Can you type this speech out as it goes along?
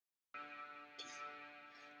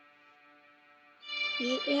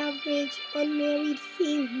The average unmarried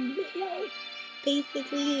female,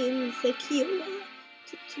 basically insecure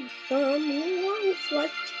due to some long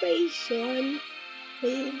frustration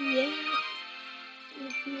with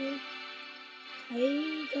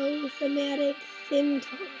psychosomatic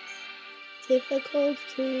symptoms difficult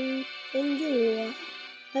to endure,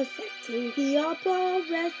 affecting the upper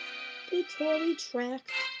respiratory tract.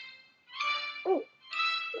 Oh,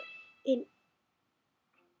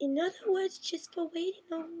 in other words, just for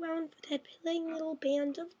waiting around for that plain little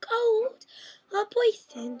band of gold, a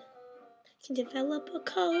poison can develop a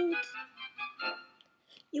cold.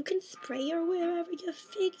 You can spray her wherever you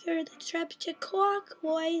figure the streptococcus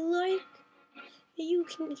like. You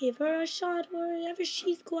can give her a shot wherever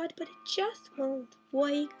she's got, but it just won't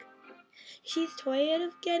work. She's tired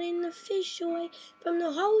of getting the fish away from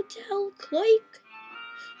the hotel clerk.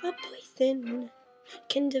 A poison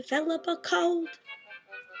can develop a cold.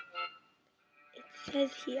 It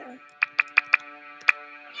says here,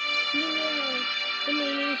 female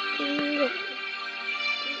remaining single,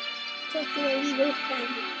 just an illegal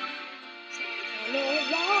friend. On a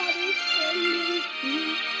lot of tendency,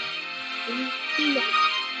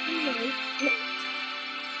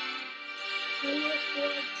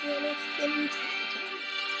 Unapologetic symptoms,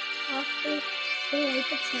 toxic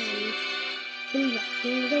orbitans,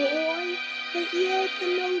 involving the eye, the ear, the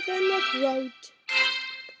nose, and the throat.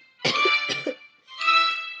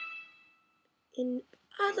 In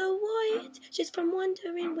other words, just from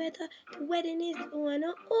wondering whether the wedding is on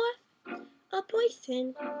or off, a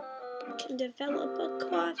poison can develop a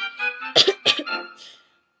cough.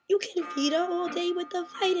 You can feed her all day with the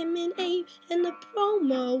vitamin A and the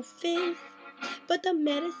promo fizz, but the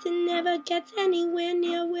medicine never gets anywhere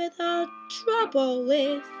near where the trouble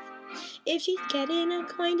is. If she's getting a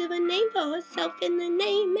kind of a name for herself and the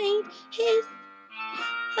name ain't his,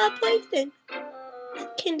 a poison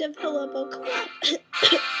can develop a cough.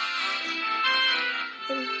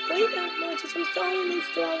 And furthermore, just from installing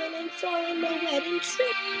the wedding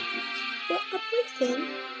trip, well, a poison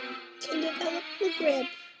can develop the grip.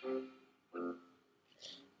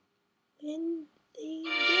 When they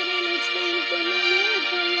get on a train from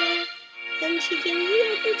Niagara, and she can hear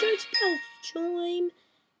the church bells chime,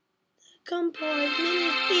 the compartment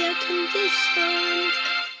is air conditioned,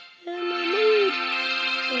 and the mood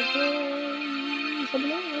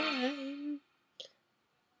sublime.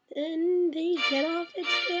 Then they get off at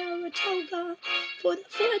Saratoga for the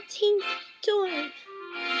 14th tour.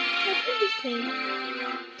 A poison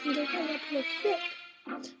can develop a grip.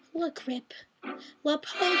 La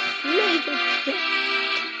post-nasal grip,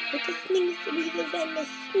 with the sneezes and the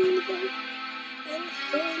sneezes, and the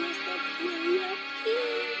soreness that's really a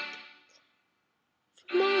pip.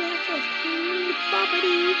 From a lack of clean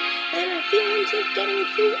property, and a feeling just getting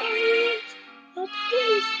too old, a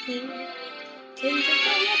poison can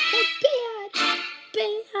develop a bad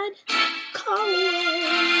cold.